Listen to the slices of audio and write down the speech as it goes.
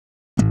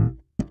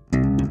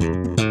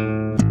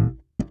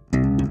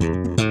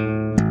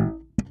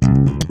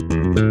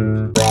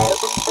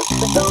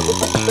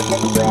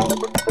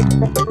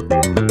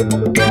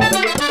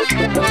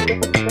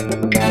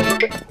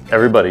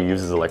Everybody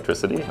uses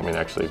electricity. I mean,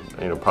 actually,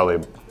 probably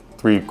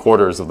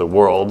 3/4 of the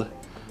world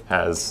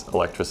has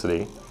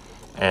electricity,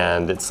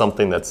 and it's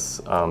something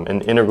that's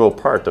an integral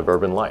part of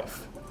urban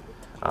life.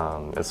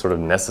 It's sort of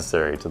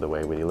necessary to the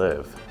way we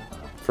live,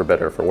 for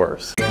better or for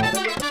worse.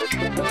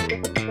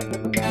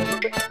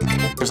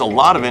 There's a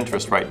lot of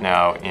interest right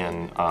now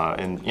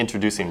in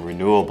introducing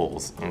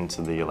renewables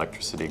into the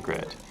electricity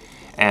grid.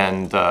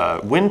 And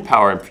wind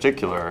power in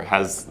particular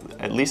has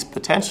at least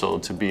potential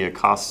to be a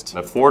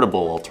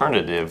cost-affordable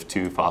alternative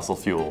to fossil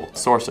fuel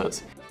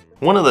sources.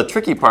 One of the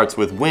tricky parts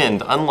with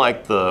wind,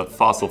 unlike the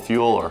fossil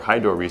fuel or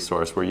hydro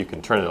resource where you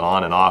can turn it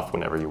on and off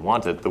whenever you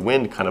want it, the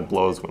wind kind of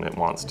blows when it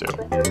wants to.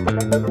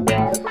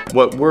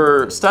 What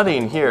we're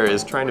studying here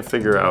is trying to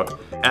figure out,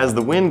 as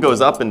the wind goes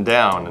up and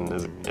down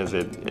and as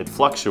it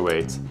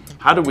fluctuates,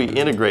 how do we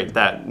integrate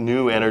that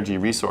new energy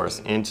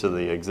resource into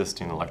the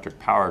existing electric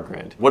power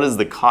grid? What is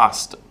the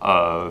cost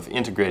of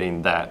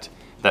integrating that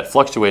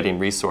fluctuating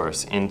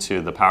resource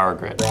into the power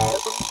grid?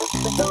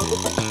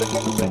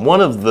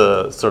 One of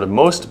the sort of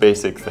most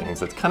basic things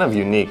that's kind of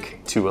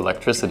unique to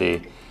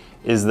electricity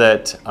is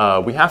that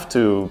we have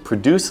to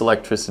produce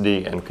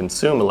electricity and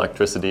consume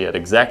electricity at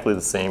exactly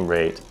the same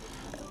rate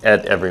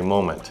at every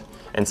moment.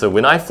 And so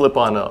when I flip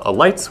on a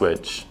light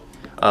switch,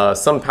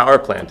 some power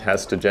plant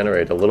has to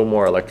generate a little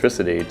more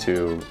electricity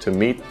to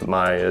meet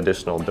my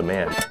additional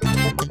demand.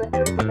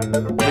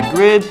 The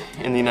grid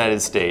in the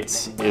United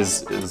States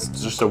is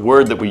just a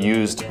word that we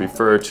use to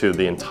refer to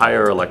the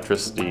entire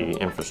electricity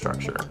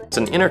infrastructure. It's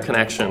an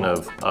interconnection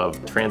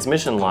of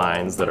transmission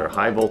lines that are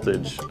high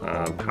voltage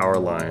power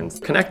lines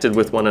connected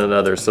with one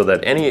another so that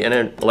any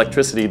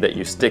electricity that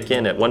you stick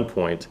in at one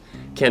point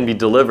can be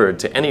delivered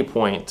to any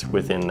point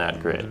within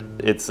that grid.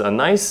 It's a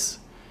nice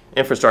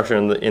infrastructure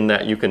in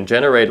that you can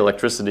generate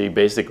electricity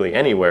basically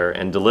anywhere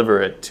and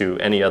deliver it to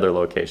any other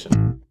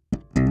location.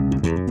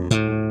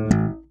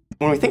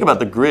 When we think about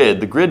the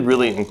grid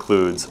really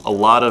includes a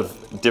lot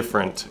of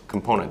different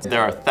components.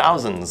 There are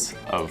thousands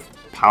of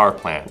power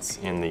plants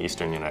in the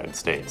eastern United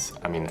States.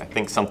 I mean, I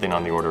think something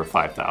on the order of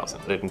 5,000.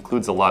 It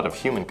includes a lot of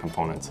human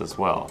components as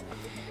well.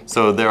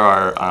 So there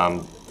are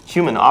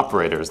human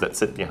operators that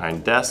sit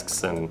behind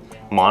desks and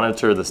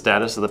monitor the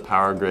status of the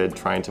power grid,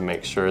 trying to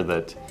make sure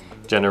that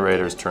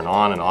generators turn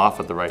on and off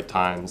at the right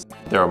times.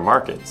 There are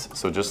markets,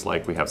 so just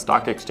like we have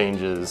stock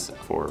exchanges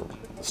for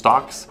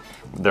stocks,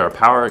 there are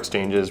power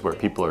exchanges where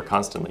people are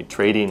constantly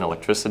trading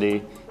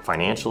electricity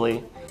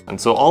financially. And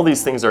so all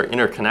these things are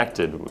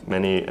interconnected.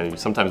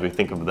 Sometimes we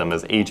think of them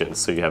as agents.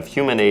 So you have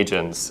human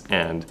agents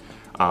and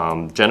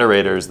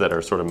generators that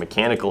are sort of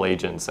mechanical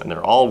agents, and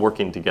they're all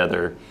working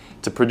together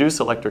to produce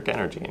electric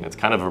energy. And it's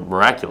kind of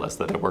miraculous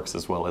that it works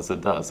as well as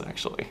it does,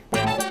 actually.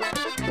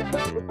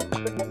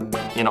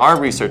 In our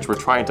research, we're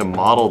trying to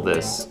model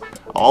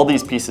all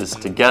these pieces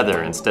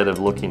together instead of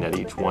looking at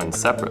each one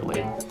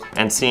separately,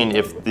 and seeing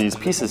if these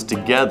pieces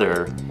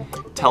together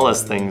tell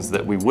us things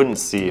that we wouldn't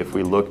see if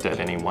we looked at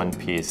any one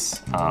piece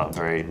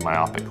very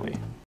myopically.